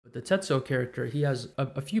The Tetsuo character, he has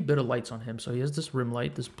a few bit of lights on him. So he has this rim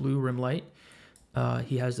light, this blue rim light.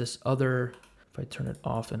 He has this other, if I turn it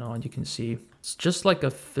off and on, you can see it's just like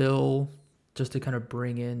a fill, just to kind of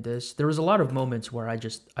bring in this. There was a lot of moments where I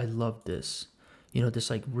loved this, you know, this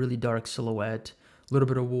like really dark silhouette, a little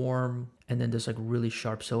bit of warm, and then this like really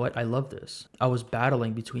sharp silhouette. I love this. I was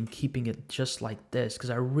battling between keeping it just like this because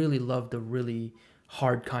I really love the really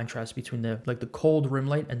hard contrast between the like the cold rim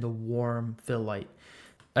light and the warm fill light.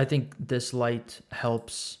 I think this light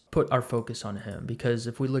helps put our focus on him because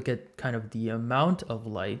if we look at kind of the amount of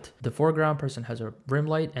light, the foreground person has a rim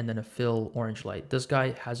light and then a fill orange light. This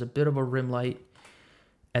guy has a bit of a rim light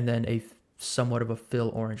and then a somewhat of a fill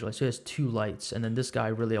orange light. So he has two lights, and then this guy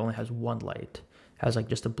really only has one light, has like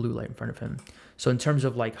just a blue light in front of him. So in terms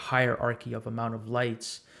of like hierarchy of amount of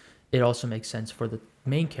lights, it also makes sense for the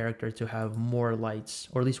main character to have more lights,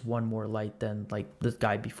 or at least one more light than like the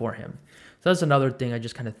guy before him. So that's another thing I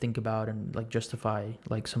just kind of think about and like justify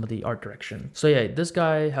like some of the art direction. So yeah, this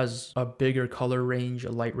guy has a bigger color range,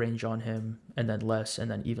 a light range on him, and then less, and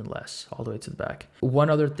then even less all the way to the back. One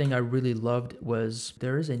other thing I really loved was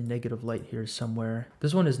there is a negative light here somewhere.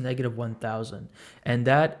 This one is negative 1000, and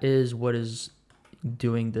that is what is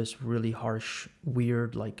doing this really harsh,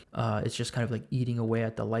 weird, like it's just kind of like eating away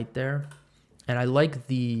at the light there. And I like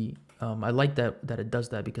the I like that it does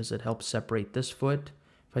that because it helps separate this foot.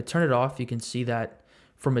 If I turn it off, you can see that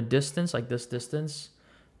from a distance, like this distance,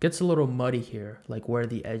 gets a little muddy here, like where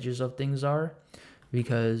the edges of things are,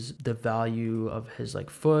 because the value of his like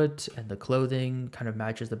foot and the clothing kind of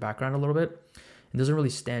matches the background a little bit. It doesn't really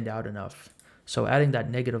stand out enough. So adding that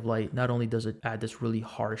negative light, not only does it add this really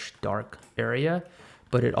harsh, dark area,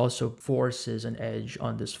 but it also forces an edge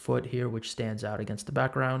on this foot here, which stands out against the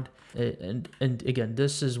background. And again,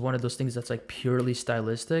 this is one of those things that's like purely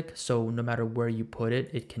stylistic. So no matter where you put it,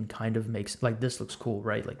 it can kind of make, like this looks cool,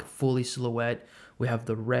 right? Like fully silhouette. We have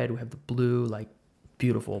the red, we have the blue, like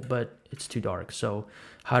beautiful, but it's too dark. So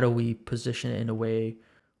how do we position it in a way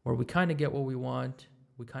where we kind of get what we want?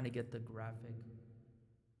 We kind of get the graphic.